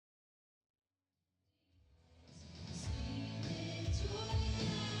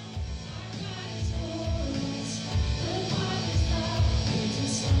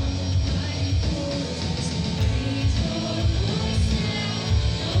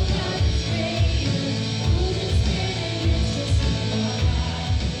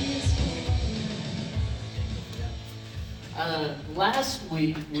last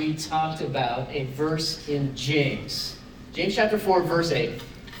week we talked about a verse in James. James chapter 4, verse 8.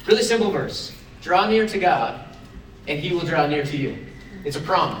 Really simple verse. Draw near to God, and he will draw near to you. It's a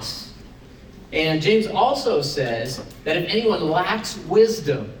promise. And James also says that if anyone lacks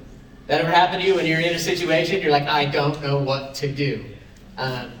wisdom, that ever happened to you when you're in a situation, you're like, I don't know what to do.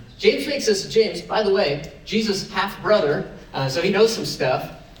 James, by the way, Jesus' half-brother, so he knows some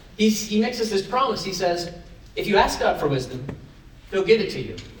stuff. He makes us this promise. He says, if you ask God for wisdom, he'll give it to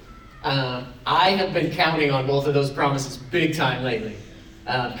you. I have been counting on both of those promises big time lately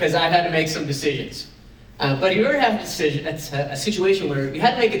because I've had to make some decisions. But you ever have a situation where you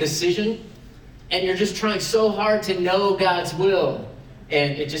had to make a decision and you're just trying so hard to know God's will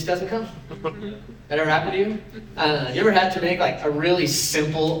and it just doesn't come? That ever happened to you? You ever had to make like a really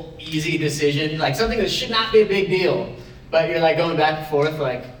simple, easy decision, like something that should not be a big deal, but you're like going back and forth,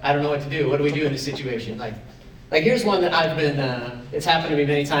 like, I don't know what to do. What do we do in this situation? Like here's one that I've been, it's happened to me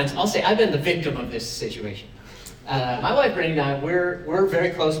many times. I'll say I've been the victim of this situation. My wife, Brittany, and I, we're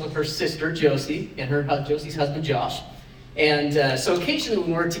very close with her sister, Josie, and Josie's husband, Josh. And so occasionally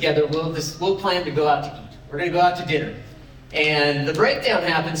when we're together, we'll plan to go out to eat. We're going to go out to dinner. And the breakdown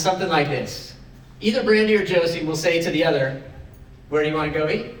happens something like this. Either Brandy or Josie will say to the other, where do you want to go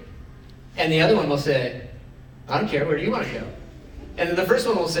eat? And the other one will say, I don't care, where do you want to go? And then the first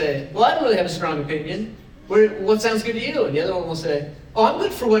one will say, well, I don't really have a strong opinion. What sounds good to you? And the other one will say, oh, I'm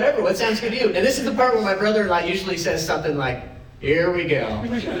good for whatever. What sounds good to you? And this is the part where my brother-in-law usually says something like, here we go.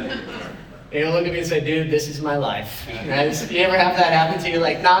 And he'll look at me and say, dude, this is my life. Right? You ever have that happen to you?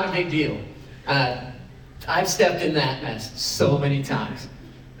 Like, not a big deal. I've stepped in that mess so many times.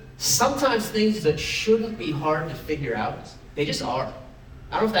 Sometimes things that shouldn't be hard to figure out, they just are.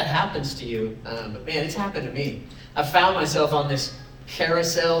 I don't know if that happens to you, but man, it's happened to me. I found myself on this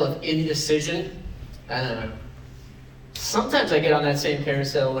carousel of indecision. Sometimes I get on that same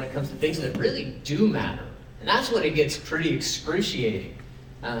carousel when it comes to things that really do matter. And that's when it gets pretty excruciating.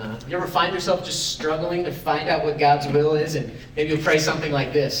 You ever find yourself just struggling to find out what God's will is? And maybe you'll pray something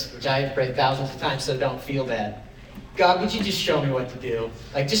like this, which I have prayed thousands of times, so don't feel bad. God, would you just show me what to do?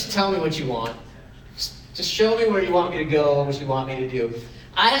 Like, just tell me what you want. Just show me where you want me to go, what you want me to do.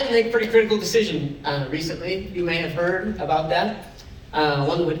 I had to make a pretty critical decision recently. You may have heard about that.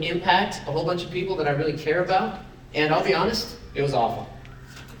 One that would impact a whole bunch of people that I really care about. And I'll be honest, it was awful.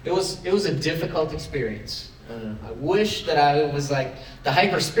 It was a difficult experience. I wish that I was like the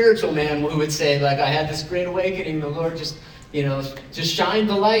hyper-spiritual man who would say, like, I had this great awakening, the Lord just shined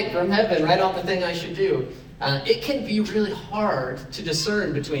the light from heaven right on the thing I should do. It can be really hard to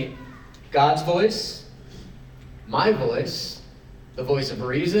discern between God's voice, my voice, the voice of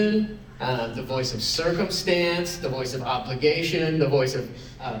reason, the voice of circumstance, the voice of obligation, the voice of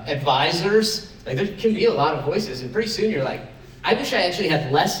advisors. Like, there can be a lot of voices, and pretty soon you're like, I wish I actually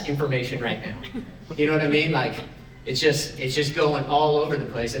had less information right now. You know what I mean? Like, it's just going all over the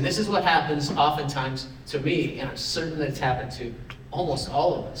place. And this is what happens oftentimes to me, and I'm certain that it's happened to almost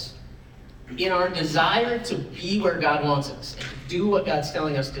all of us. In our desire to be where God wants us and to do what God's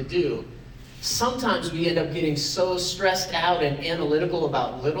telling us to do, sometimes we end up getting so stressed out and analytical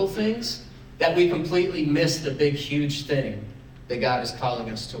about little things that we completely miss the big, huge thing that God is calling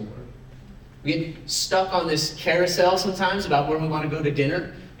us toward. We get stuck on this carousel sometimes about where we want to go to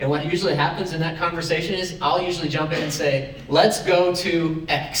dinner. And what usually happens in that conversation is I'll usually jump in and say, let's go to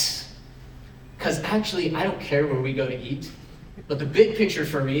X. Because actually, I don't care where we go to eat. But the big picture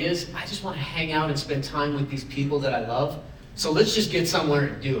for me is I just want to hang out and spend time with these people that I love. So let's just get somewhere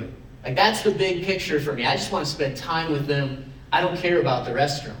and do it. Like, that's the big picture for me. I just want to spend time with them. I don't care about the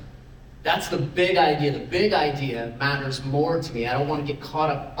restaurant. That's the big idea. The big idea matters more to me. I don't want to get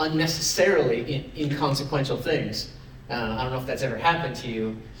caught up unnecessarily in inconsequential things. I don't know if that's ever happened to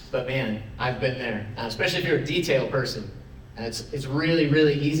you, but man, I've been there. Especially if you're a detail person. It's really,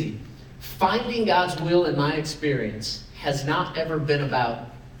 really easy. Finding God's will in my experience has not ever been about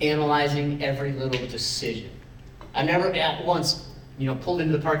analyzing every little decision. I've never at once pulled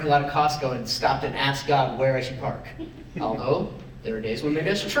into the parking lot of Costco and stopped and asked God where I should park. Although, there are days when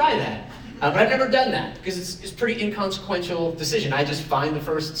maybe I should try that. But I've never done that because it's a pretty inconsequential decision. I just find the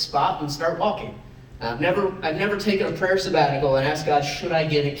first spot and start walking. I've never taken a prayer sabbatical and asked God, should I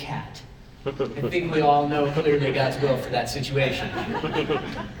get a cat? I think we all know clearly God's will for that situation.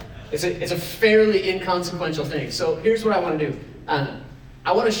 It's a fairly inconsequential thing. So here's what I want to do.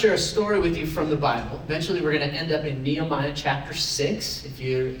 I want to share a story with you from the Bible. Eventually we're going to end up in Nehemiah chapter 6, if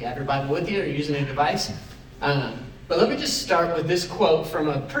you have your Bible with you or you're using a device. But let me just start with this quote from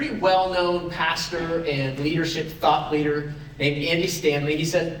a pretty well-known pastor and leadership thought leader named Andy Stanley. He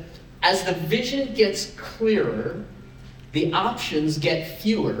said, as the vision gets clearer, the options get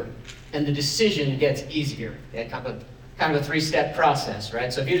fewer and the decision gets easier. Yeah, kind of a three-step process,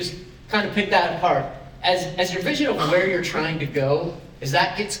 right? So if you just kind of pick that apart, as your vision of where you're trying to go, as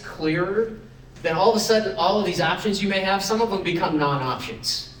that gets clearer, then all of a sudden, all of these options you may have, some of them become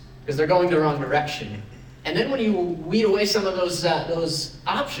non-options because they're going the wrong direction. And then when you weed away some of those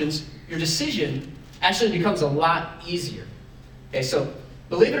options, your decision actually becomes a lot easier. Okay, so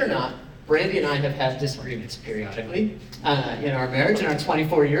believe it or not, Brandy and I have had disagreements periodically in our marriage, in our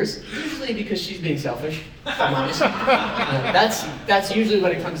 24 years, usually because she's being selfish, if I'm honest. That's usually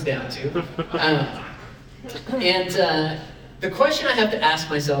what it comes down to. The question I have to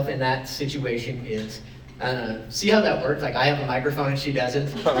ask myself in that situation is, see how that works? Like I have a microphone and she doesn't,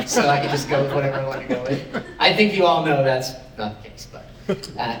 so I can just go with whatever I want to go with. I think you all know that's not the case, but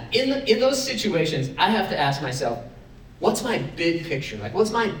in those situations, I have to ask myself, what's my big picture? Like,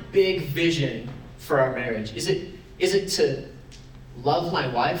 what's my big vision for our marriage? Is it to love my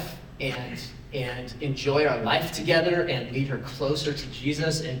wife and enjoy our life together and lead her closer to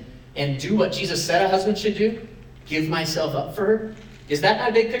Jesus and do what Jesus said a husband should do? Give myself up for her? Is that my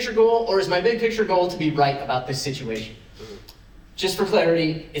big picture goal, or is my big picture goal to be right about this situation? Just for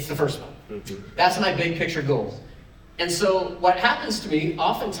clarity, it's the first one. That's my big picture goal. And so what happens to me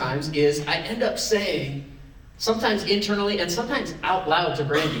oftentimes is I end up saying, sometimes internally and sometimes out loud to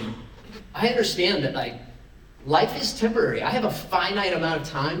Brandy, I understand that life is temporary. I have a finite amount of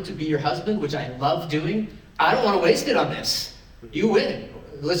time to be your husband, which I love doing. I don't want to waste it on this. You win.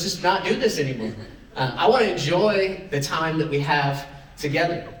 Let's just not do this anymore. I want to enjoy the time that we have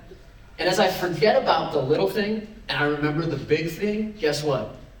together. And as I forget about the little thing and I remember the big thing, guess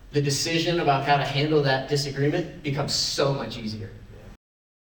what? The decision about how to handle that disagreement becomes so much easier.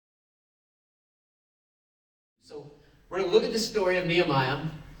 So we're going to look at the story of Nehemiah.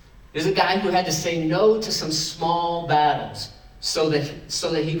 There's a guy who had to say no to some small battles so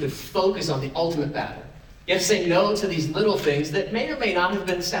that he could focus on the ultimate battle. He had to say no to these little things that may or may not have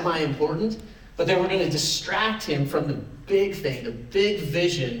been semi-important, but they were going to distract him from the big thing, the big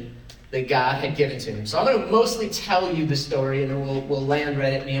vision that God had given to him. So I'm going to mostly tell you the story, and then we'll land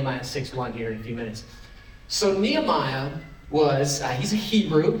right at Nehemiah 6:1 here in a few minutes. So Nehemiah he's a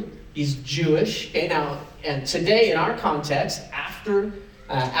Hebrew, he's Jewish. Okay, now, and today in our context, after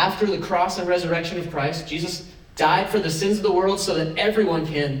the cross and resurrection of Christ, Jesus died for the sins of the world so that everyone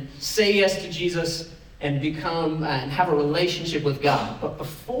can say yes to Jesus and become and have a relationship with God. But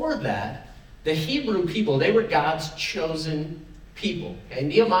before that, the Hebrew people, they were God's chosen people. Okay?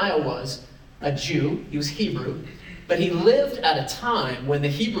 Nehemiah was a Jew, he was Hebrew, but he lived at a time when the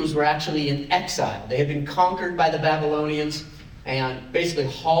Hebrews were actually in exile. They had been conquered by the Babylonians and basically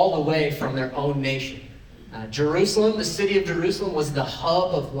hauled away from their own nation. Jerusalem, the city of Jerusalem, was the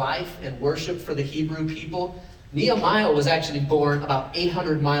hub of life and worship for the Hebrew people. Nehemiah was actually born about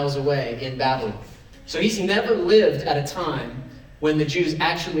 800 miles away in Babylon. So he's never lived at a time when the Jews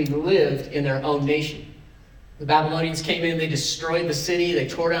actually lived in their own nation. The Babylonians came in, they destroyed the city, they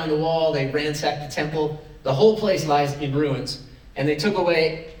tore down the wall, they ransacked the temple. The whole place lies in ruins. And they took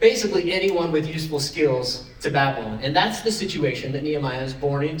away basically anyone with useful skills to Babylon. And that's the situation that Nehemiah is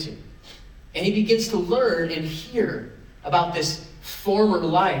born into. And he begins to learn and hear about this former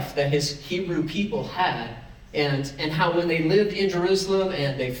life that his Hebrew people had, and how when they lived in Jerusalem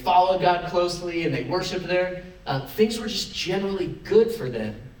and they followed God closely and they worshiped there, things were just generally good for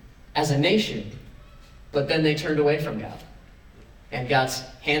them as a nation. But then they turned away from God. And God's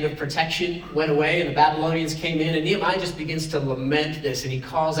hand of protection went away and the Babylonians came in, and Nehemiah just begins to lament this, and he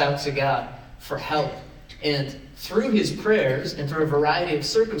calls out to God for help. And through his prayers and through a variety of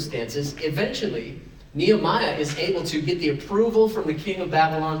circumstances, eventually Nehemiah is able to get the approval from the king of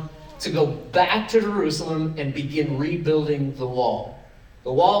Babylon to go back to Jerusalem and begin rebuilding the wall.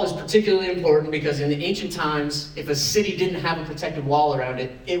 The wall is particularly important because in the ancient times, if a city didn't have a protected wall around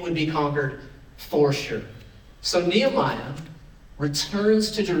it, it would be conquered for sure. So Nehemiah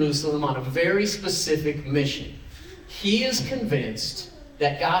returns to Jerusalem on a very specific mission. He is convinced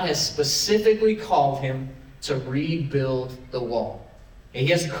that God has specifically called him to rebuild the wall. And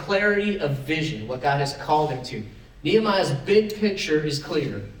he has clarity of vision, what God has called him to. Nehemiah's big picture is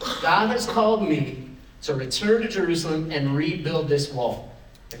clear. God has called me to return to Jerusalem and rebuild this wall.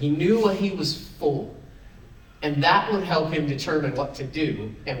 And he knew what he was for. And that would help him determine what to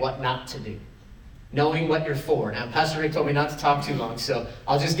do and what not to do. Knowing what you're for. Now, Pastor Rick told me not to talk too long, so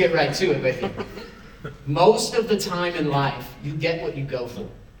I'll just get right to it with you. Most of the time in life, you get what you go for.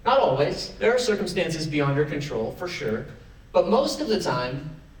 Not always. There are circumstances beyond your control, for sure. But most of the time,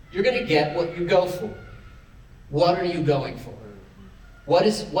 you're going to get what you go for. What are you going for? What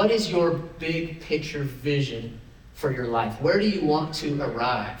is your big picture vision for your life? Where do you want to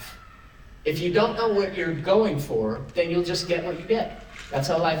arrive? If you don't know what you're going for, then you'll just get what you get. That's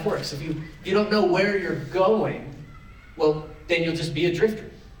how life works. If you don't know where you're going, well, then you'll just be a drifter.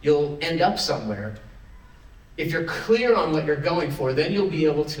 You'll end up somewhere. If you're clear on what you're going for, then you'll be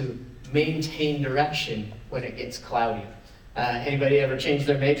able to maintain direction when it gets cloudy. Anybody ever change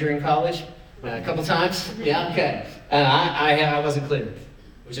their major in college? A couple times? Yeah, okay. I wasn't clear,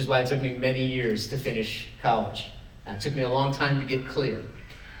 which is why it took me many years to finish college. It took me a long time to get clear.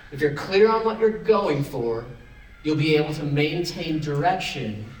 If you're clear on what you're going for, you'll be able to maintain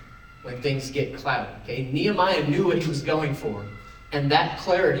direction when things get cloudy. Okay? Nehemiah knew what he was going for, and that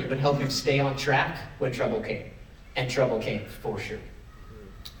clarity would help him stay on track when trouble came. And trouble came, for sure.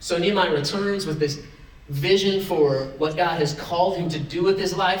 So Nehemiah returns with this vision for what God has called him to do with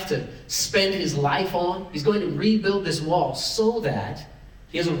his life, to spend his life on. He's going to rebuild this wall so that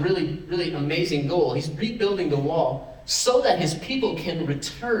he has a really, really amazing goal. He's rebuilding the wall so that his people can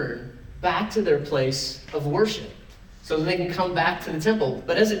return back to their place of worship, so that they can come back to the temple.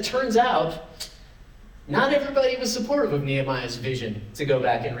 But as it turns out, not everybody was supportive of Nehemiah's vision to go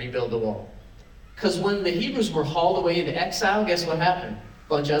back and rebuild the wall. Because when the Hebrews were hauled away into exile, guess what happened? A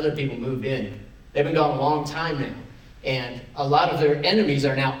bunch of other people moved in. They've been gone a long time now. And a lot of their enemies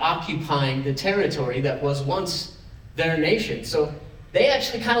are now occupying the territory that was once their nation. So they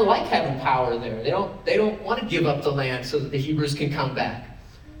actually kind of like having power there. They don't want to give up the land so that the Hebrews can come back.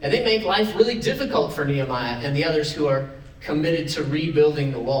 And they make life really difficult for Nehemiah and the others who are committed to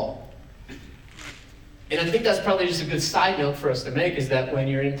rebuilding the wall. And I think that's probably just a good side note for us to make, is that when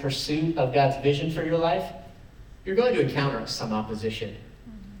you're in pursuit of God's vision for your life, you're going to encounter some opposition.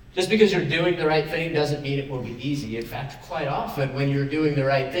 Just because you're doing the right thing doesn't mean it will be easy. In fact, quite often when you're doing the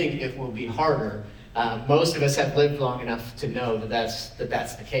right thing, it will be harder. Most of us have lived long enough to know that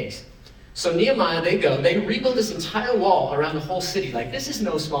that's the case. So Nehemiah, they rebuild this entire wall around the whole city. Like, this is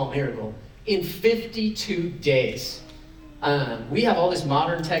no small miracle. In 52 days. We have all this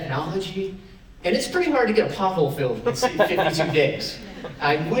modern technology, and it's pretty hard to get a pothole filled in 52 days.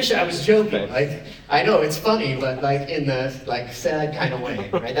 I wish I was joking. Like, I know it's funny, but like in the sad kind of way,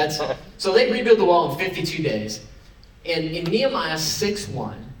 right? So they rebuild the wall in 52 days. And in Nehemiah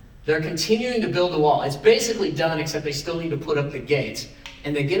 6:1, they're continuing to build the wall. It's basically done, except they still need to put up the gates.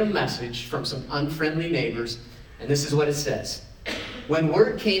 And they get a message from some unfriendly neighbors, and this is what it says. When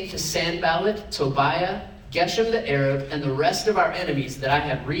word came to Sanballat, Tobiah, Geshem the Arab, and the rest of our enemies that I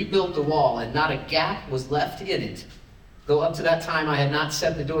had rebuilt the wall and not a gap was left in it, though up to that time I had not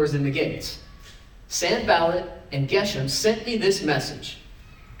set the doors and the gates, Sanballat and Geshem sent me this message.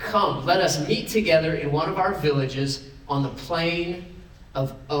 Come, let us meet together in one of our villages on the plain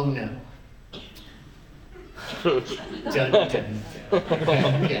of Ono. Dun, dun, dun.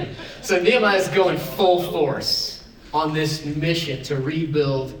 Yeah. So Nehemiah is going full force on this mission to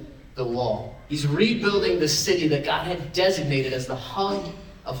rebuild the wall. He's rebuilding the city that God had designated as the hub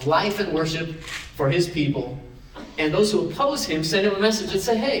of life and worship for his people. And those who oppose him send him a message and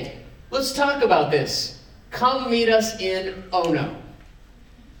say, hey, let's talk about this. Come meet us in Ono.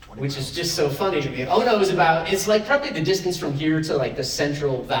 Which is just so funny to me. Ono is it's like probably the distance from here to like the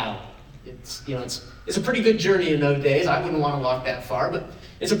Central Valley. It's a pretty good journey in those days. I wouldn't want to walk that far, but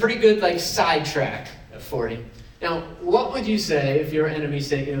it's a pretty good sidetrack for him. Now, what would you say if your enemy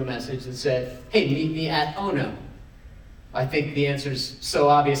sent you a message that said, hey, meet me at Ono? I think the answer is so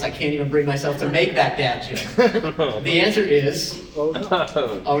obvious I can't even bring myself to make that dad joke. The answer is, oh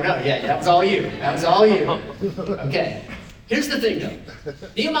no, yeah, that was all you. That was all you. Okay. Here's the thing though.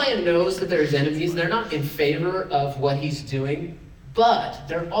 Nehemiah knows that there's enemies. They're not in favor of what he's doing, but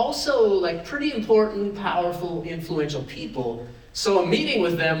they're also pretty important, powerful, influential people. So a meeting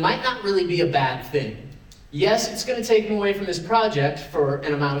with them might not really be a bad thing. Yes, it's going to take him away from his project for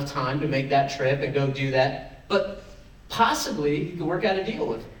an amount of time to make that trip and go do that, but possibly he could work out a deal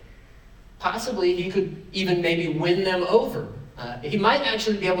with them. Possibly he could even maybe win them over. He might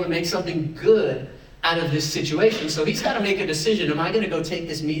actually be able to make something good out of this situation. So he's got to make a decision. Am I going to go take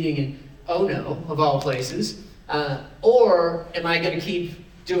this meeting in Ono, of all places, or am I going to keep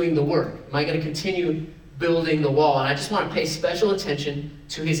doing the work? Am I going to continue building the wall? And I just want to pay special attention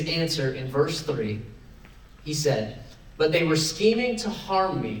to his answer in verse 3. He said, but they were scheming to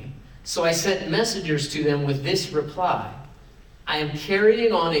harm me, so I sent messengers to them with this reply. I am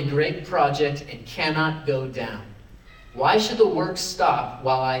carrying on a great project and cannot go down. Why should the work stop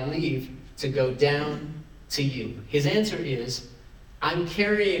while I leave to go down to you? His answer is, I'm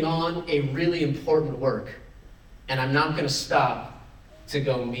carrying on a really important work, and I'm not going to stop to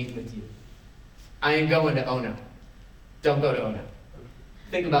go meet with you. I ain't going to Ono. Don't go to Ono.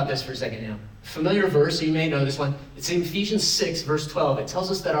 Think about this for a second now. Familiar verse, you may know this one. It's in Ephesians 6, verse 12. It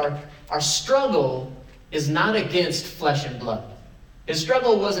tells us that our struggle is not against flesh and blood. His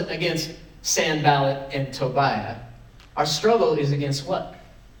struggle wasn't against Sanballat and Tobiah. Our struggle is against what?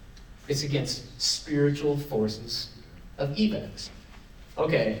 It's against spiritual forces of evil.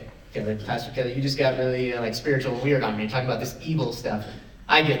 Okay, Pastor Kelly, you just got really spiritual and weird on me, talking about this evil stuff.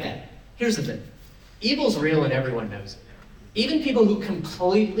 I get that. Here's the thing. Evil's real and everyone knows it. Even people who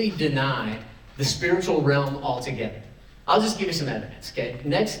completely deny the spiritual realm altogether. I'll just give you some evidence, okay?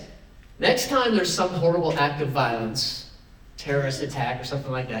 Next time there's some horrible act of violence, terrorist attack or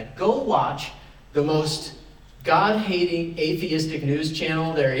something like that, go watch the most God-hating atheistic news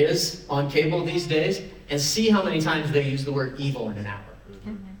channel there is on cable these days and see how many times they use the word evil in an hour.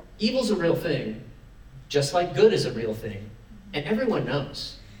 Evil's a real thing, just like good is a real thing, and everyone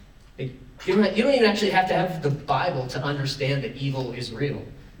knows. You don't even actually have to have the Bible to understand that evil is real.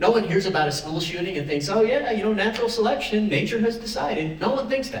 No one hears about a school shooting and thinks, oh yeah, natural selection, nature has decided. No one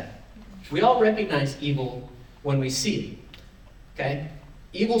thinks that. We all recognize evil when we see it. Okay?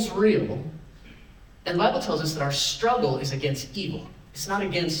 Evil's real. And the Bible tells us that our struggle is against evil. It's not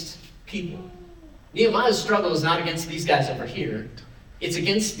against people. Nehemiah's struggle is not against these guys over here. It's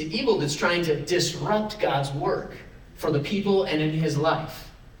against the evil that's trying to disrupt God's work for the people and in his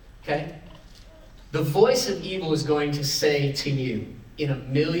life. Okay? The voice of evil is going to say to you, in a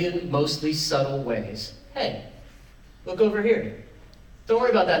million mostly subtle ways, hey, look over here. Don't worry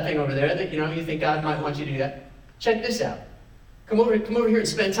about that thing over there that you think God might want you to do that. Check this out. Come over here and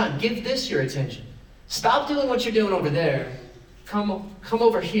spend time. Give this your attention. Stop doing what you're doing over there. Come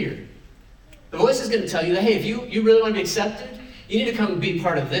over here. The voice is going to tell you that, hey, if you really want to be accepted, you need to come and be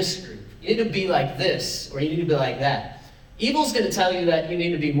part of this group. You need to be like this, or you need to be like that. Evil's going to tell you that you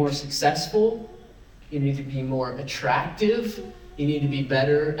need to be more successful. You need to be more attractive. You need to be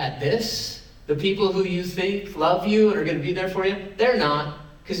better at this. The people who you think love you and are going to be there for you, they're not,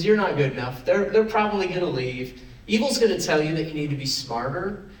 because you're not good enough. They're probably going to leave. Evil's going to tell you that you need to be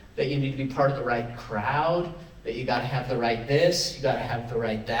smarter, that you need to be part of the right crowd, that you got to have the right this, you got to have the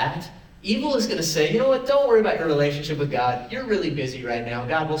right that. Evil is going to say, you know what, don't worry about your relationship with God. You're really busy right now.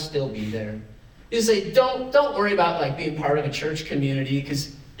 God will still be there. You say, don't worry about being part of a church community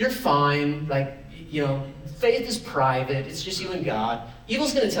because you're fine. Faith is private. It's just you and God.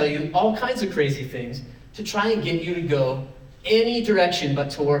 Evil's going to tell you all kinds of crazy things to try and get you to go any direction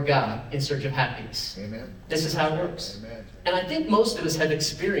but toward God in search of happiness. Amen. This is how it works. Amen. And I think most of us have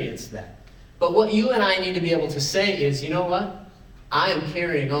experienced that. But what you and I need to be able to say is, you know what? I am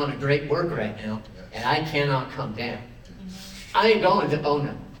carrying on a great work right now, and I cannot come down. I ain't going to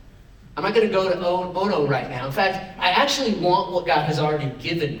Ono. I'm not going to go to Ono right now. In fact, I actually want what God has already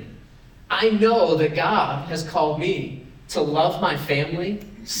given me. I know that God has called me to love my family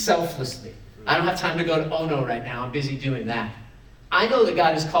selflessly. I don't have time to go to Ono right now. I'm busy doing that. I know that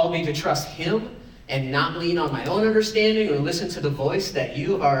God has called me to trust Him and not lean on my own understanding or listen to the voice that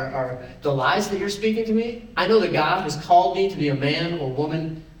you are the lies that you're speaking to me. I know that God has called me to be a man or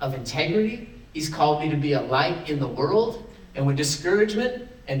woman of integrity. He's called me to be a light in the world. And when discouragement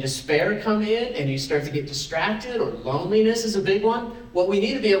and despair come in and you start to get distracted or loneliness is a big one, what we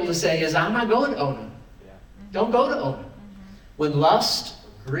need to be able to say is, I'm not going to Ono. Don't go to Ono. When lust,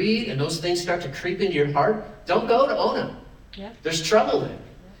 greed, and those things start to creep into your heart, don't go to Ono. There's trouble there.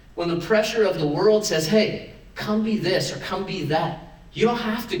 When the pressure of the world says, hey, come be this or come be that, you don't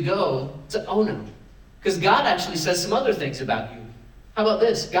have to go to Ono. Because God actually says some other things about you. How about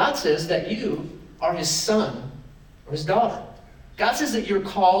this? God says that you are His son or His daughter. God says that you're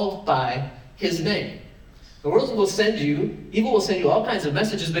called by His name. The world will send you, evil will send you all kinds of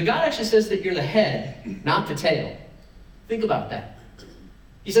messages, but God actually says that you're the head, not the tail. Think about that.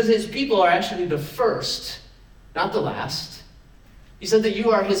 He says His people are actually the first, not the last. He said that you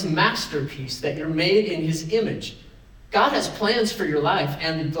are His masterpiece, that you're made in His image. God has plans for your life,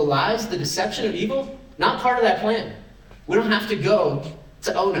 and the lies, the deception of evil, not part of that plan. We don't have to go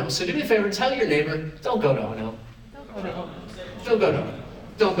to Ono. So do me a favor, tell your neighbor, don't go to Ono. Don't go to Ono.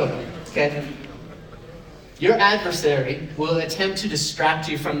 Don't go to Ono, okay? Your adversary will attempt to distract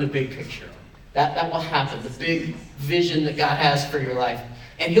you from the big picture. That will happen, the big vision that God has for your life.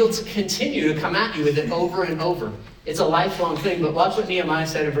 And He'll continue to come at you with it over and over. It's a lifelong thing, but watch what Nehemiah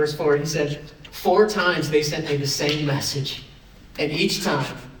said in verse 4. He said, 4 times they sent me the same message, and each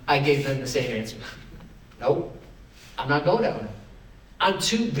time I gave them the same answer. Nope, I'm not going to Ono. I'm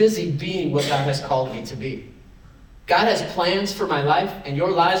too busy being what God has called me to be. God has plans for my life, and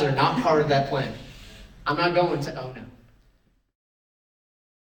your lies are not part of that plan. I'm not going to Ono.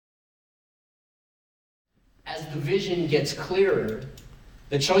 As the vision gets clearer,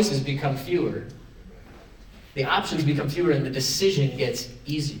 the choices become fewer. The options become fewer, and the decision gets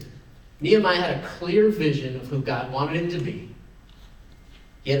easier. Nehemiah had a clear vision of who God wanted him to be.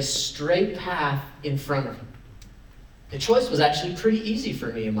 He had a straight path in front of him. The choice was actually pretty easy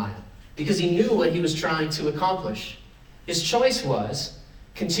for Nehemiah because he knew what he was trying to accomplish. His choice was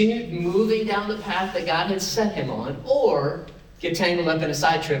continue moving down the path that God had set him on, or get tangled up in a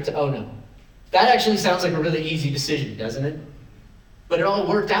side trip to Ono. That actually sounds like a really easy decision, doesn't it? But it all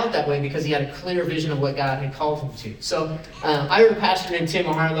worked out that way because he had a clear vision of what God had called him to. So I heard a pastor named Tim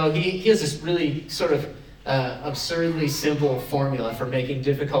Harlow. He has this really sort of absurdly simple formula for making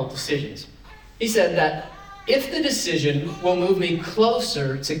difficult decisions. He said that if the decision will move me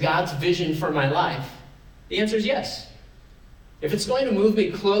closer to God's vision for my life, the answer is yes. If it's going to move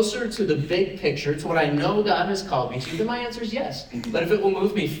me closer to the big picture, to what I know God has called me to, then my answer is yes. But if it will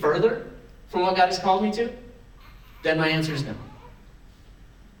move me further from what God has called me to, then my answer is no.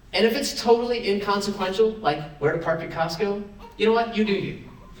 And if it's totally inconsequential, like where to park at Costco, you know what? You do you.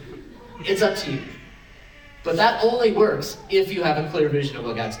 It's up to you. But that only works if you have a clear vision of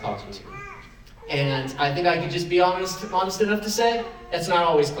what God's called you to. And I think I can just be honest enough to say that's not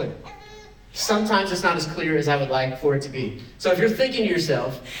always clear. Sometimes it's not as clear as I would like for it to be. So if you're thinking to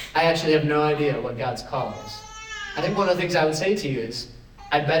yourself, I actually have no idea what God's call is, I think one of the things I would say to you is,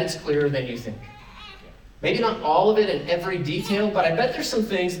 I bet it's clearer than you think. Maybe not all of it in every detail, but I bet there's some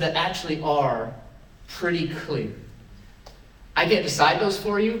things that actually are pretty clear. I can't decide those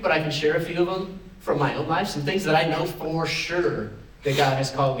for you, but I can share a few of them from my own life, some things that I know for sure that God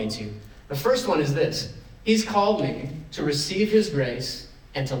has called me to. The first one is this. He's called me to receive his grace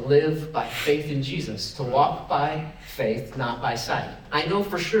and to live by faith in Jesus, to walk by faith, not by sight. I know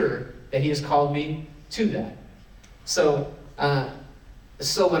for sure that he has called me to that. So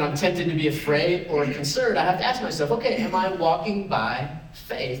when I'm tempted to be afraid or concerned, I have to ask myself, okay, am I walking by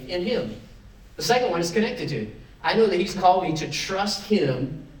faith in him? The second one is connected to it. I know that he's called me to trust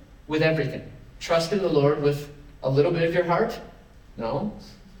him with everything. Trust in the Lord with a little bit of your heart? No.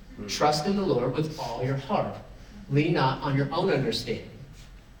 Trust in the Lord with all your heart. Lean not on your own understanding.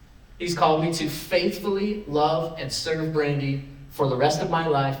 He's called me to faithfully love and serve Brandy for the rest of my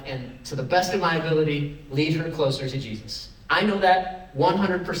life, and to the best of my ability, lead her closer to Jesus. I know that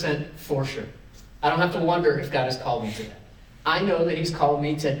 100% for sure. I don't have to wonder if God has called me to that. I know that he's called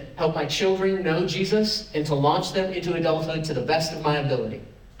me to help my children know Jesus and to launch them into adulthood to the best of my ability.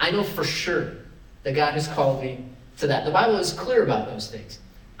 I know for sure that God has called me to that. The Bible is clear about those things.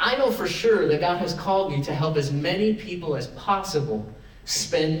 I know for sure that God has called me to help as many people as possible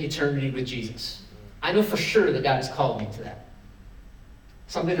spend eternity with Jesus. I know for sure that God has called me to that.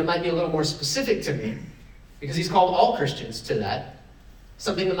 Something that might be a little more specific to me, because he's called all Christians to that.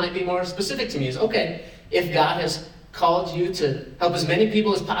 Something that might be more specific to me is, okay, if God has called you to help as many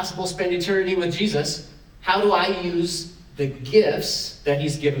people as possible spend eternity with Jesus, how do I use the gifts that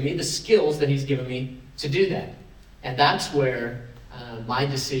he's given me, the skills that he's given me to do that? And that's where my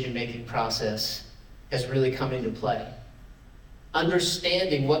decision-making process has really come into play.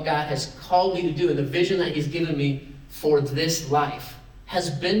 Understanding what God has called me to do and the vision that he's given me for this life has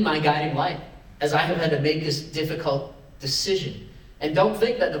been my guiding light as I have had to make this difficult decision. And don't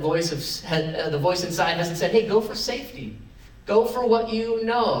think that the voice inside hasn't said, hey, go for safety. Go for what you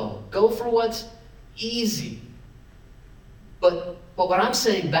know. Go for what's easy. But what I'm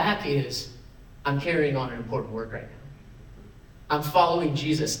saying back is, I'm carrying on an important work right now. I'm following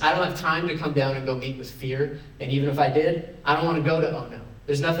Jesus. I don't have time to come down and go meet with fear. And even if I did, I don't want to go to oh no.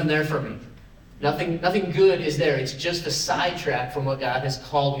 There's nothing there for me. Nothing good is there. It's just a sidetrack from what God has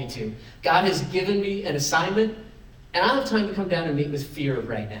called me to. God has given me an assignment, and I don't have time to come down and meet with fear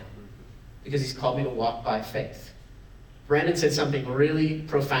right now because he's called me to walk by faith. Brandon said something really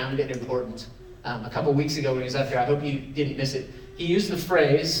profound and important a couple weeks ago when he was up here. I hope you didn't miss it. He used the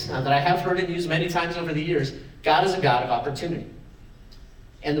phrase that I have heard him use many times over the years, God is a God of opportunity.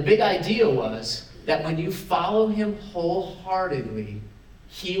 And the big idea was that when you follow him wholeheartedly,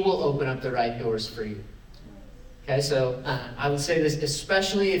 he will open up the right doors for you. Okay, so I would say this,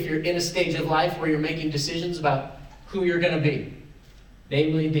 especially if you're in a stage of life where you're making decisions about who you're going to be,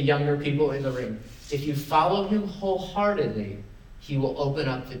 namely the younger people in the room. If you follow him wholeheartedly, he will open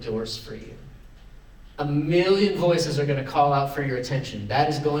up the doors for you. 1,000,000 voices are going to call out for your attention. That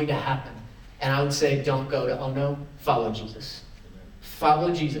is going to happen. And I would say, don't go to, oh no, follow Jesus.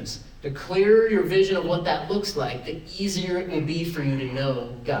 Follow Jesus. The clearer your vision of what that looks like, the easier it will be for you to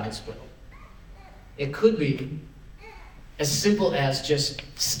know God's will. It could be as simple as just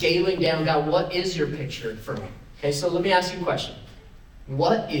scaling down, God, what is your picture for me? Okay, so let me ask you a question.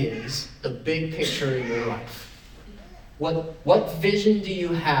 What is the big picture in your life? What vision do you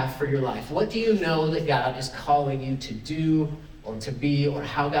have for your life? What do you know that God is calling you to do or to be, or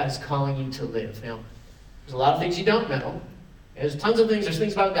how God is calling you to live? Now, there's a lot of things you don't know. There's tons of things. There's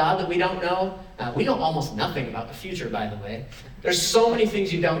things about God that we don't know. We know almost nothing about the future, by the way. There's so many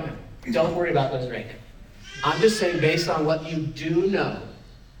things you don't know. Don't worry about those right now. I'm just saying, based on what you do know,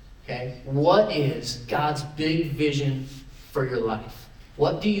 okay, what is God's big vision for your life?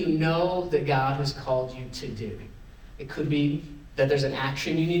 What do you know that God has called you to do? It could be that there's an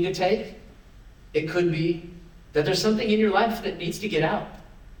action you need to take. It could be that there's something in your life that needs to get out.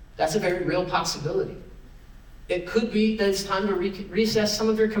 That's a very real possibility. It could be that it's time to reassess some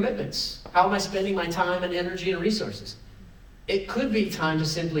of your commitments. How am I spending my time and energy and resources? It could be time to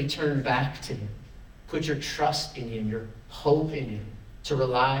simply turn back to Him. Put your trust in Him, your hope in Him, to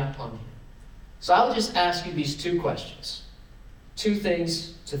rely upon Him. So I would just ask you these two questions. Two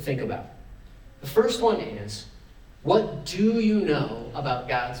things to think about. The first one is, what do you know about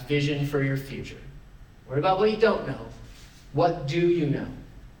God's vision for your future? What about what you don't know? What do you know?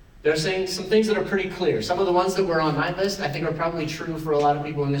 They're saying some things that are pretty clear. Some of the ones that were on my list, I think, are probably true for a lot of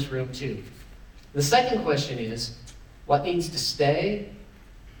people in this room too. The second question is, what needs to stay,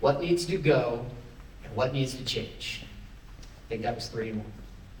 what needs to go, and what needs to change? I think that was 3 more.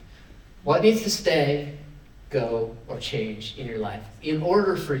 What needs to stay, go, or change in your life in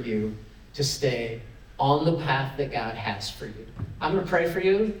order for you to stay on the path that God has for you? I'm going to pray for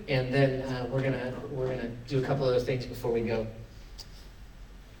you, and then we're gonna do a couple other things before we go.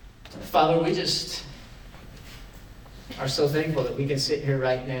 Father, we just are so thankful that we can sit here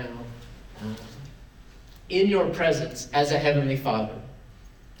right now in your presence as a heavenly Father,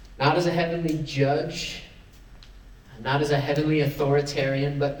 not as a heavenly judge, not as a heavenly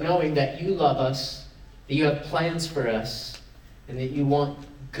authoritarian, but knowing that you love us, that you have plans for us, and that you want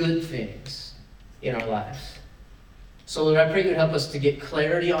good things in our lives. So Lord, I pray you'd help us to get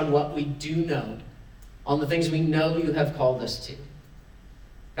clarity on what we do know, on the things we know you have called us to.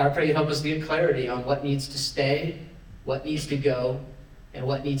 God, I pray you help us to get clarity on what needs to stay, what needs to go, and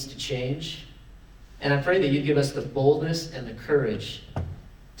what needs to change. And I pray that you'd give us the boldness and the courage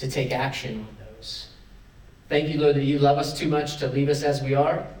to take action on those. Thank you, Lord, that you love us too much to leave us as we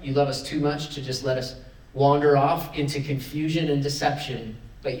are. You love us too much to just let us wander off into confusion and deception.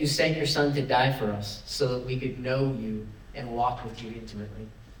 But you sent your Son to die for us so that we could know you and walk with you intimately.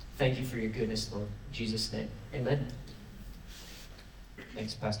 Thank you for your goodness, Lord. In Jesus' name, amen.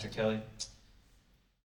 Thanks, Pastor Kelly.